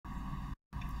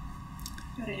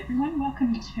Kia ora everyone,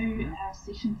 welcome to our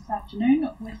session this afternoon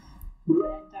with,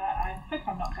 and I hope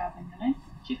I'm not garbling the name,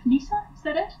 Nijsse, is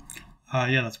that it?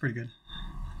 Yeah, that's pretty good.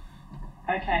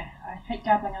 Okay, I hate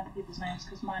garbling other people's names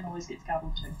because mine always gets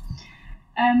garbled too.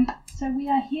 So we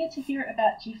are here to hear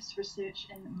about Jeff's research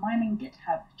in mining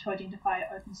GitHub to identify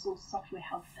open source software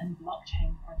health in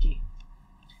blockchain projects.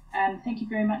 Thank you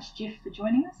very much, Jeff, for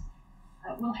joining us.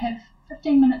 We'll have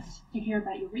 15 minutes to hear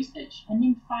about your research and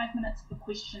then 5 minutes for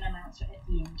question and answer at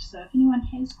the end. So if anyone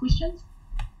has questions,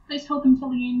 please hold them till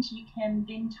the end. You can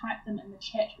then type them in the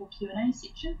chat or Q&A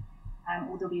section,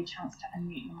 or there'll be a chance to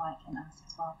unmute your mic and ask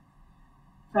as well.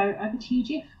 So over to you,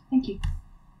 Jeff. Thank you.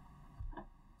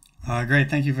 Great,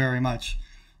 thank you very much.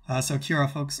 So kia ora,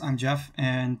 folks, I'm Jeff,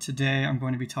 and today I'm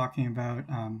going to be talking about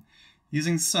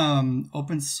using some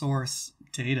open source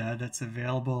data that's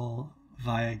available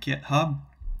via GitHub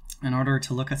in order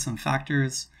to look at some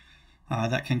factors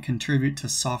that can contribute to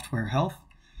software health,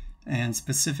 and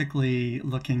specifically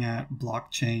looking at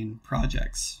blockchain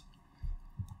projects.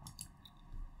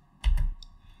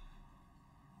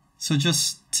 So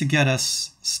just to get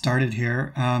us started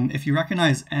here, if you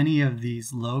recognize any of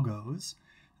these logos,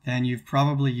 then you've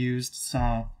probably used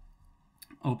some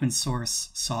open source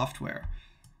software.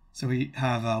 So we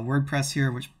have WordPress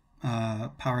here, which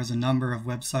powers a number of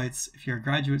websites. If you're a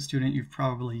graduate student, you've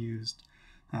probably used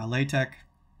LaTeX,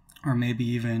 or maybe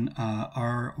even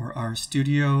R or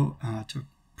RStudio to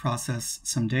process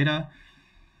some data.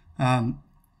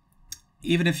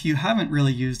 Even if you haven't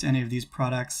really used any of these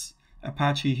products,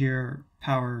 Apache here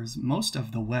powers most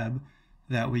of the web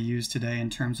that we use today in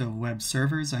terms of web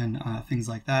servers and things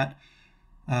like that.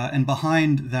 And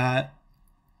behind that,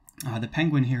 the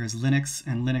Penguin here is Linux,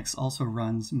 and Linux also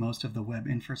runs most of the web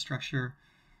infrastructure,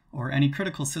 or any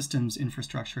critical systems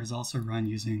infrastructure is also run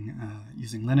using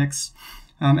Linux.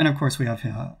 And of course we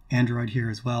have Android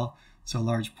here as well, so a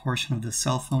large portion of the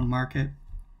cell phone market.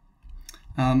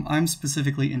 I'm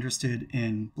specifically interested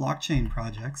in blockchain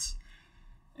projects,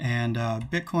 and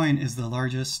Bitcoin is the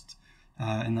largest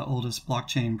and the oldest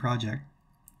blockchain project.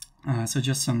 So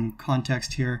just some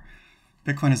context here.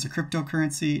 Bitcoin is a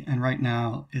cryptocurrency, and right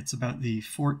now it's about the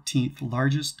 14th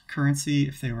largest currency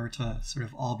if they were to sort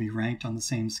of all be ranked on the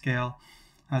same scale.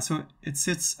 So it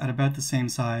sits at about the same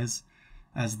size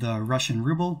as the Russian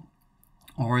ruble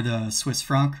or the Swiss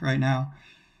franc right now,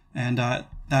 and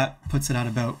that puts it at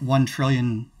about $1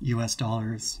 trillion US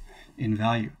in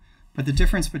value. But the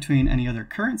difference between any other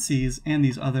currencies and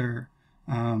these other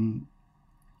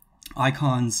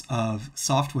icons of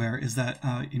software is that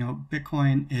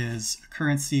Bitcoin is a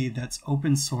currency that's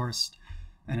open sourced,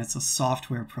 and it's a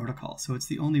software protocol. So it's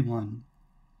the only one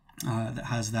that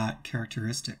has that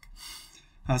characteristic.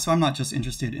 So I'm not just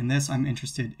interested in this, I'm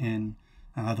interested in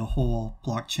the whole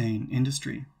blockchain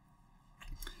industry.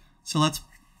 So let's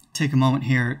take a moment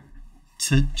here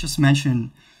to just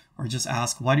mention or just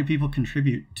ask, why do people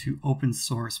contribute to open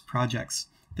source projects?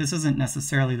 This isn't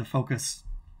necessarily the focus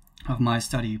of my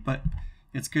study, but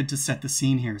it's good to set the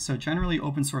scene here. So generally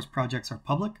open source projects are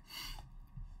public,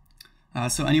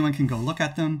 so anyone can go look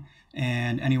at them,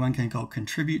 and anyone can go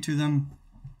contribute to them,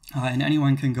 and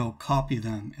anyone can go copy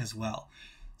them as well.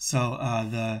 So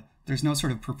there's no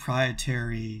sort of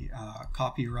proprietary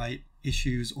copyright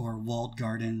issues or walled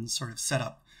gardens sort of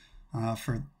setup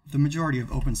for the majority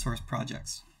of open source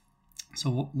projects. So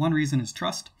one reason is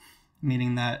trust,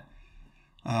 meaning that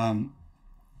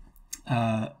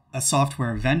a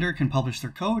software vendor can publish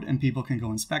their code and people can go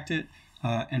inspect it.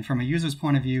 And from a user's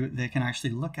point of view, they can actually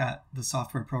look at the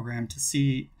software program to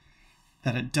see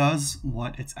that it does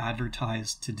what it's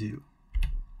advertised to do.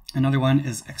 Another one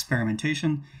is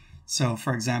experimentation. So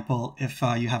for example, if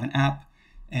you have an app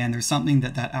and there's something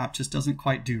that app just doesn't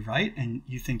quite do right and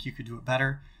you think you could do it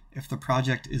better, if the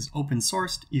project is open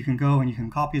sourced, you can go and you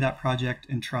can copy that project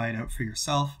and try it out for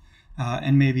yourself,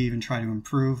 and maybe even try to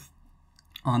improve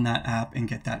on that app and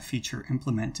get that feature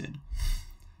implemented.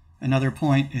 Another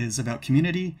point is about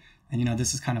community, and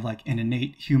this is kind of like an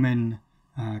innate human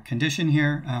condition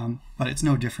here, but it's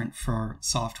no different for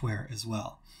software as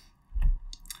well.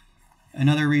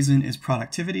 Another reason is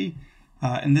productivity,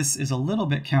 and this is a little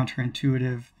bit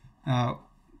counterintuitive.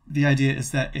 The idea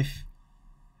is that if,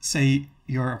 say,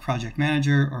 you're a project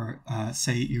manager, or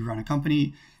say you run a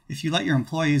company, if you let your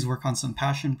employees work on some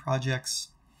passion projects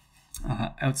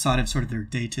outside of sort of their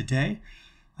day-to-day,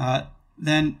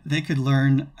 then they could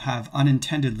have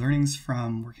unintended learnings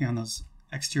from working on those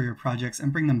exterior projects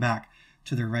and bring them back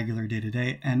to their regular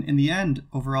day-to-day. And in the end,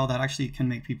 overall, that actually can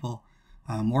make people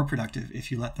more productive if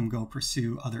you let them go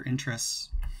pursue other interests.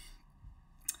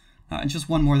 And just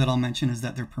one more that I'll mention is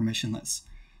that they're permissionless.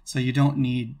 So you don't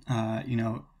need,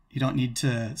 You don't need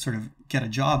to sort of get a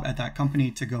job at that company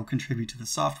to go contribute to the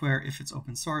software if it's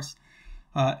open source.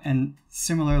 And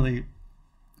similarly,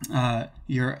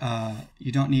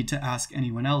 you don't need to ask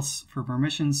anyone else for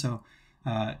permission. So,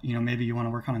 maybe you want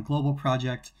to work on a global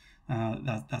project.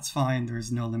 That's fine.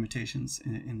 There's no limitations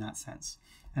in that sense.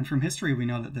 And from history, we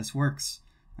know that this works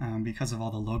because of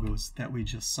all the logos that we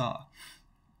just saw.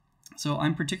 So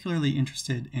I'm particularly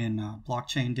interested in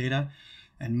blockchain data,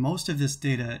 and most of this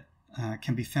data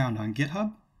can be found on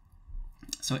GitHub.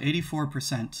 So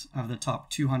 84% of the top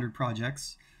 200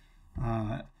 projects,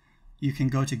 you can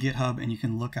go to GitHub and you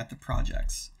can look at the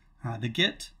projects. The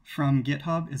Git from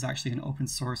GitHub is actually an open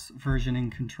source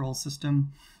versioning control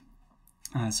system.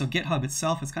 So GitHub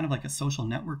itself is kind of like a social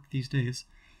network these days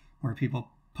where people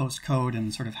post code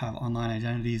and sort of have online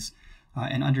identities.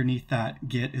 And underneath that,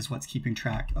 Git is what's keeping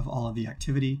track of all of the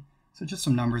activity. So just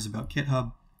some numbers about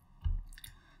GitHub.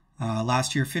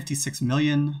 Last year, 56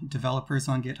 million developers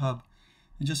on GitHub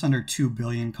and just under 2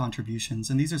 billion contributions.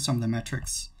 And these are some of the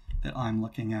metrics that I'm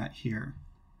looking at here.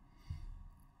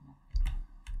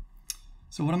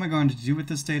 So what am I going to do with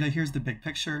this data? Here's the big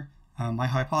picture. My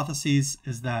hypothesis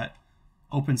is that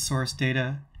open source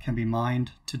data can be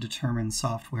mined to determine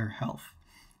software health.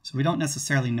 So we don't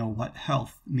necessarily know what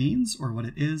health means or what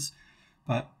it is,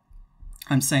 but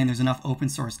I'm saying there's enough open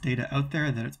source data out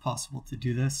there that it's possible to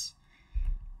do this.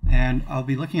 And I'll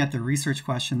be looking at the research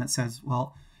question that says,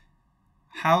 well,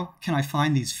 how can I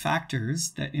find these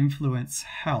factors that influence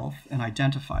health and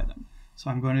identify them? So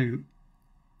I'm going to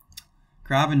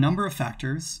grab a number of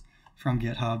factors from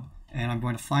GitHub, and I'm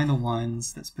going to find the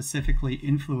ones that specifically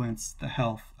influence the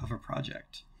health of a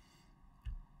project.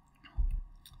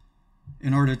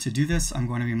 In order to do this, I'm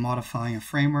going to be modifying a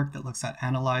framework that looks at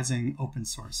analyzing open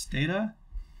source data.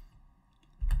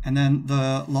 And then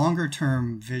the longer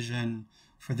term vision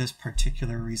for this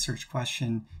particular research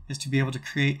question is to be able to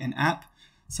create an app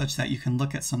such that you can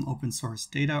look at some open source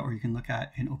data, or you can look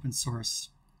at an open source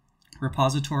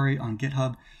repository on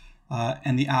GitHub,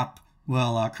 and the app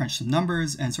will crunch some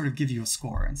numbers and sort of give you a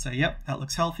score and say, yep, that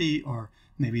looks healthy, or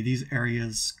maybe these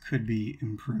areas could be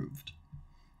improved.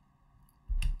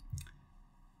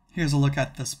 Here's a look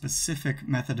at the specific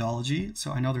methodology.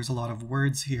 So I know there's a lot of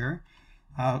words here,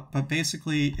 but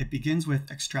basically it begins with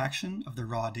extraction of the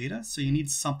raw data. So you need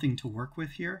something to work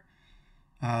with here.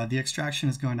 The extraction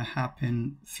is going to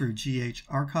happen through GH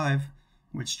archive,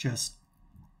 which just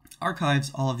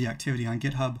archives all of the activity on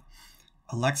GitHub.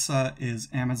 Alexa is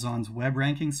Amazon's web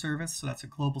ranking service. So that's a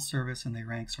global service and they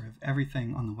rank sort of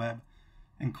everything on the web.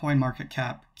 And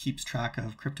CoinMarketCap keeps track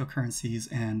of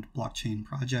cryptocurrencies and blockchain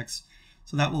projects.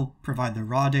 So that will provide the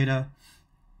raw data.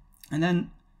 And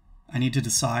then I need to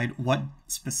decide what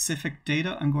specific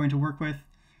data I'm going to work with.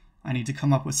 I need to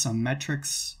come up with some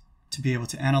metrics to be able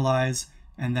to analyze.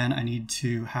 And then I need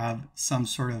to have some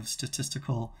sort of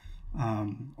statistical,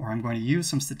 or I'm going to use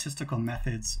some statistical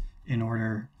methods in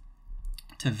order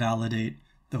to validate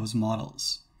those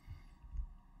models.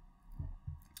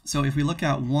 So if we look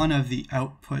at one of the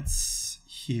outputs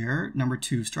here, number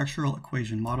 2, structural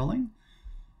equation modeling.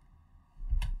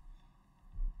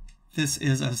 This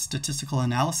is a statistical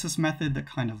analysis method that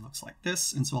kind of looks like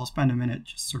this. And so I'll spend a minute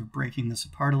just sort of breaking this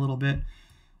apart a little bit.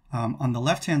 On the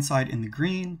left-hand side in the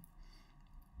green,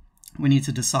 we need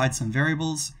to decide some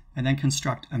variables and then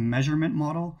construct a measurement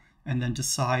model and then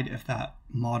decide if that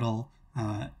model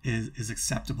is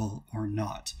acceptable or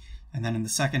not. And then in the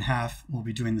second half, we'll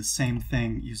be doing the same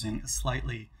thing using a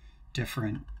slightly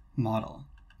different model.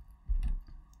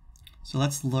 So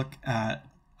let's look at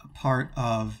a part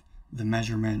of the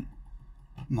measurement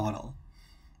model.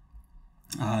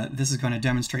 This is going to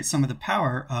demonstrate some of the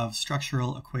power of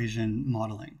structural equation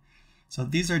modeling. So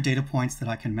these are data points that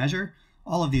I can measure.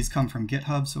 All of these come from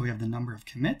GitHub, so we have the number of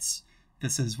commits.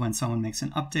 This is when someone makes an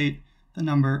update, the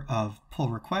number of pull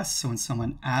requests, so when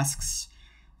someone asks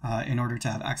in order to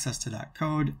have access to that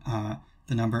code,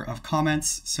 the number of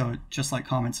comments, so just like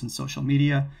comments in social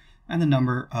media, and the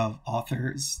number of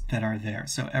authors that are there.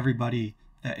 So everybody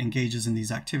that engages in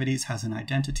these activities has an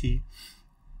identity,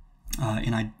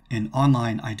 an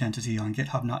online identity on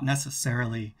GitHub, not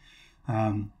necessarily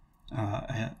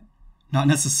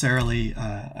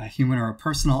a human or a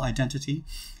personal identity.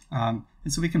 And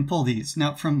so we can pull these.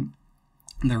 Now, from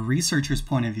the researcher's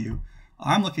point of view,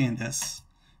 I'm looking at this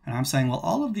and I'm saying, well,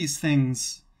 all of these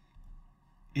things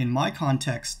in my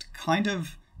context kind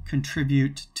of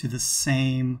contribute to the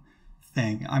same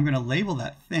thing. I'm going to label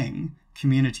that thing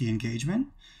community engagement.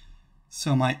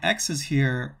 So my X's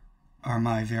here are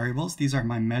my variables. These are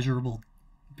my measurable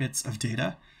bits of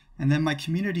data. And then my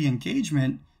community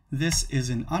engagement, this is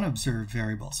an unobserved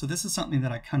variable. So this is something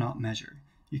that I cannot measure.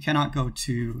 You cannot go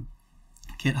to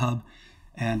GitHub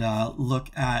and look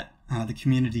at the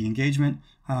community engagement,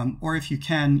 or if you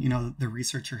can, the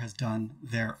researcher has done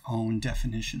their own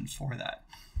definition for that.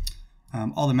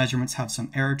 All the measurements have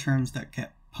some error terms that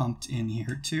get pumped in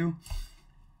here too.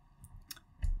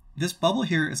 This bubble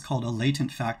here is called a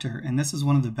latent factor, and this is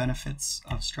one of the benefits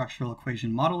of structural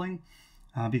equation modeling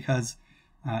because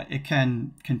it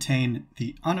can contain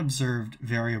the unobserved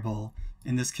variable,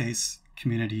 in this case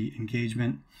community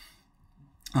engagement,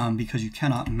 because you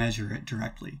cannot measure it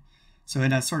directly. So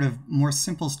in a sort of more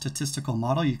simple statistical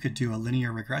model, you could do a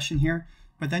linear regression here,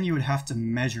 but then you would have to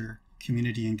measure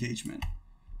community engagement.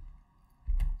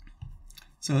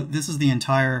 So this is the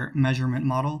entire measurement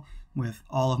model with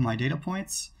all of my data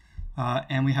points,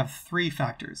 and we have 3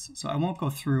 factors. So I won't go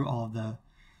through all of the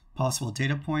possible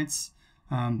data points.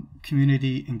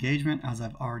 Community engagement, as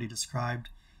I've already described,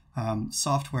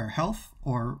 software health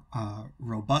or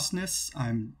robustness,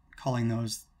 I'm calling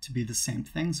those to be the same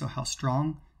thing, so how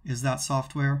strong is that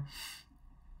software?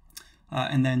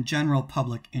 And then general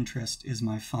public interest is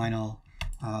my final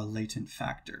latent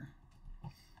factor.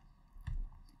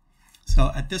 So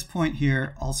at this point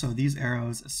here, also these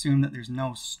arrows assume that there's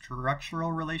no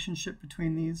structural relationship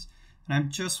between these, and I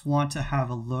just want to have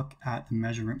a look at the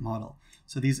measurement model.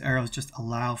 So these arrows just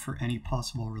allow for any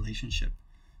possible relationship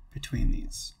between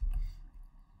these.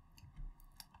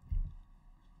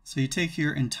 So you take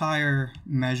your entire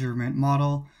measurement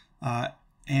model,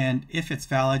 and if it's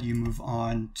valid, you move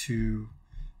on to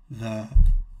the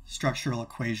structural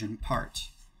equation part.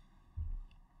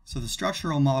 So the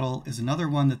structural model is another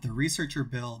one that the researcher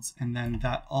builds, and then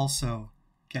that also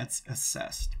gets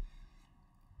assessed.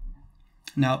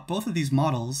 Now, both of these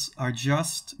models are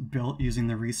just built using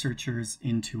the researcher's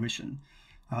intuition.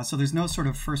 So there's no sort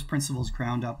of first principles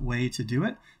ground up way to do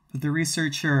it, but the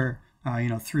researcher,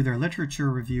 through their literature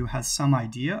review, has some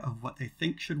idea of what they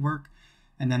think should work,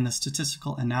 and then the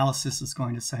statistical analysis is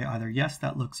going to say either yes,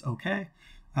 that looks okay,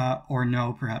 or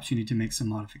no, perhaps you need to make some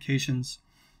modifications.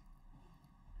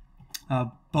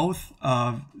 Both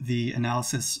of the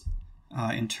analysis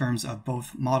in terms of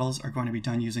both models are going to be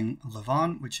done using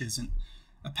Lavon, which is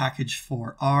a package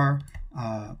for R.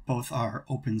 Both are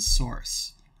open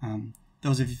source.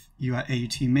 Those of you at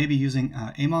AUT may be using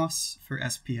Amos for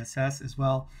SPSS as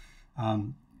well,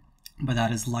 but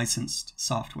that is licensed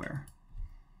software.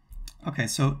 Okay,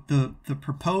 so the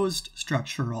proposed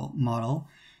structural model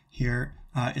here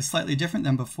is slightly different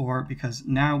than before because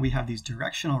now we have these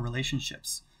directional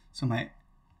relationships. So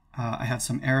I have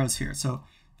some arrows here. So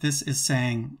this is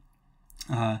saying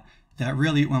that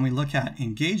really when we look at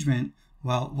engagement,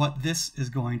 well, what this is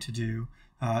going to do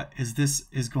is this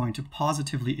is going to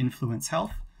positively influence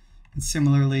health. And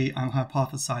similarly, I'm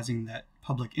hypothesizing that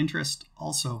public interest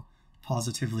also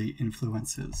positively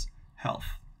influences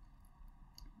health.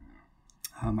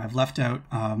 I've left out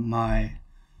my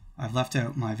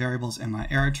variables and my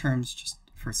error terms just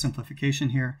for simplification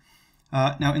here.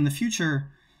 Now in the future,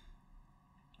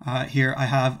 here I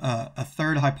have a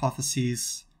third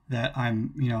hypothesis that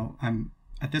I'm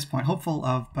at this point hopeful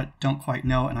of, but don't quite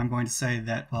know, and I'm going to say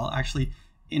that, well, actually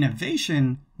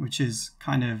innovation, which is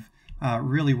kind of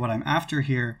really what I'm after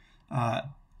here,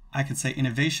 I could say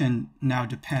innovation now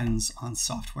depends on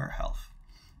software health.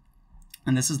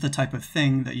 And this is the type of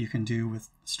thing that you can do with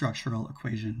structural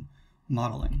equation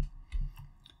modeling.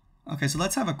 Okay, so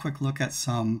let's have a quick look at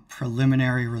some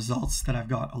preliminary results that I've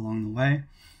got along the way.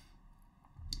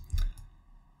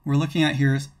 We're looking at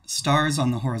here stars on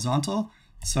the horizontal.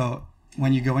 So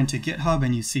when you go into GitHub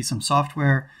and you see some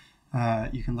software,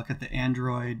 you can look at the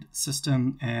Android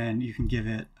system and you can give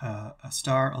it a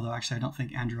star, although actually I don't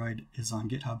think Android is on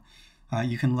GitHub.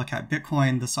 You can look at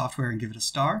Bitcoin, the software, and give it a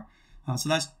star. So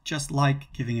that's just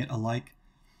like giving it a like.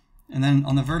 And then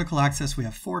on the vertical axis, we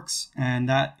have forks, and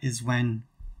that is when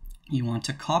you want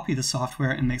to copy the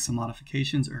software and make some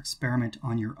modifications or experiment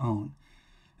on your own.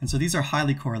 And so these are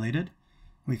highly correlated.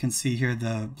 We can see here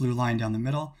the blue line down the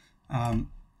middle. Now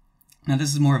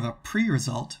this is more of a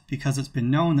pre-result because it's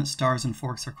been known that stars and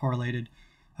forks are correlated,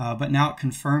 but now it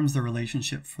confirms the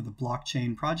relationship for the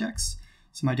blockchain projects.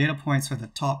 So my data points are the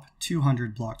top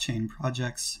 200 blockchain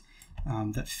projects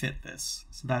that fit this.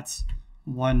 So that's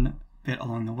one bit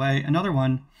along the way. Another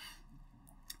one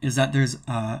is that there's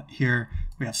here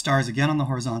we have stars again on the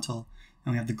horizontal,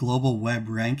 and we have the global web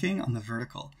ranking on the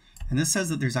vertical. And this says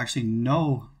that there's actually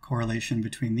no correlation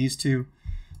between these two,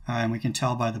 and we can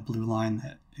tell by the blue line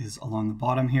that is along the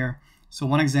bottom here. So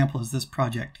one example is this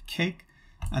project Cake.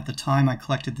 At the time I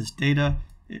collected this data,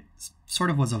 it sort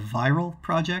of was a viral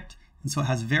project, and so it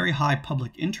has very high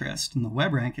public interest in the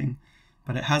web ranking,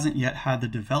 but it hasn't yet had the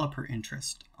developer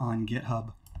interest on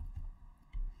GitHub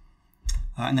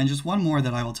And then just one more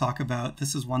that I will talk about.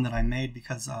 This is one that I made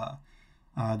because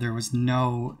there was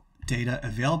no data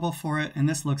available for it, and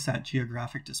this looks at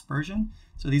geographic dispersion.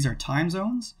 So these are time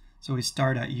zones. So we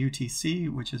start at UTC,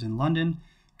 which is in London,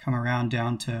 come around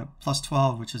down to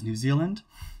 +12, which is New Zealand,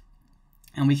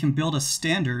 and we can build a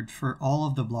standard for all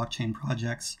of the blockchain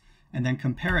projects and then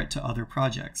compare it to other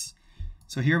projects.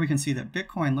 So here we can see that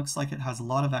Bitcoin looks like it has a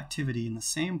lot of activity in the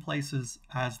same places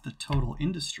as the total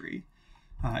industry,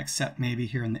 except maybe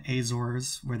here in the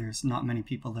Azores where there's not many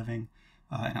people living,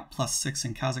 and at +6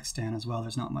 in Kazakhstan as well,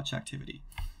 there's not much activity.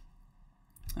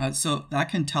 So that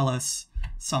can tell us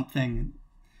something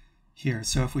here.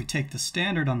 So if we take the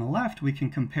standard on the left, we can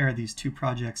compare these two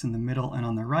projects in the middle and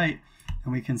on the right,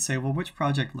 and we can say, well, which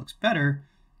project looks better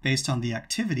based on the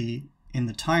activity in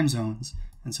the time zones.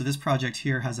 And so this project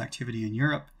here has activity in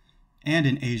Europe and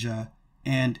in Asia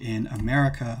and in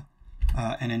America,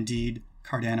 and indeed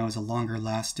Cardano is a longer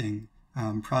lasting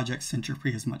project.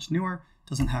 Syntropy is much newer,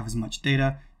 doesn't have as much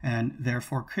data, and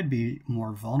therefore could be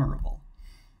more vulnerable.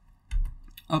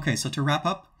 Okay, so to wrap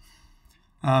up,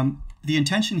 the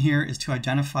intention here is to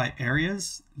identify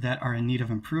areas that are in need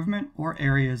of improvement or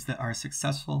areas that are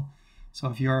successful. So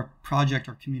if you're a project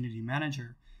or community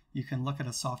manager, you can look at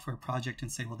a software project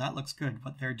and say, well, that looks good,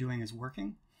 what they're doing is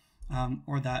working,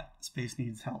 or that space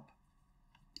needs help.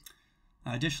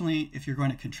 Additionally, if you're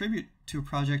going to contribute to a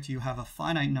project, you have a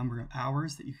finite number of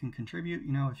hours that you can contribute,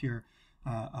 if you're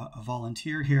a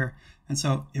volunteer here. And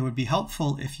so it would be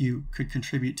helpful if you could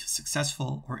contribute to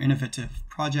successful or innovative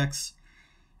projects.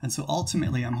 And so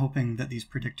ultimately, I'm hoping that these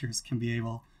predictors can be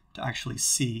able to actually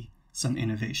see some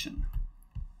innovation.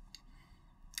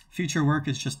 Future work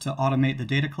is just to automate the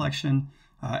data collection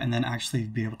and then actually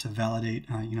be able to validate,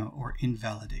 or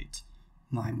invalidate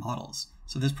my models.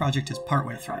 So this project is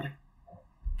partway through.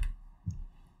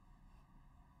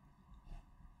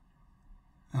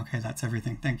 Okay, that's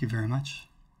everything. Thank you very much.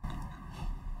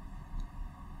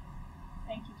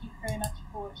 Thank you very much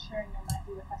for sharing your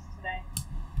Nijsse with us today.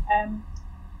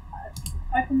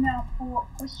 Open now for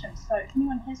questions. So if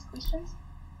anyone has questions,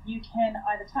 you can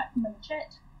either type them in the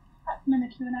chat, type them in the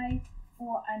Q&A,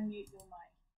 or unmute your mic.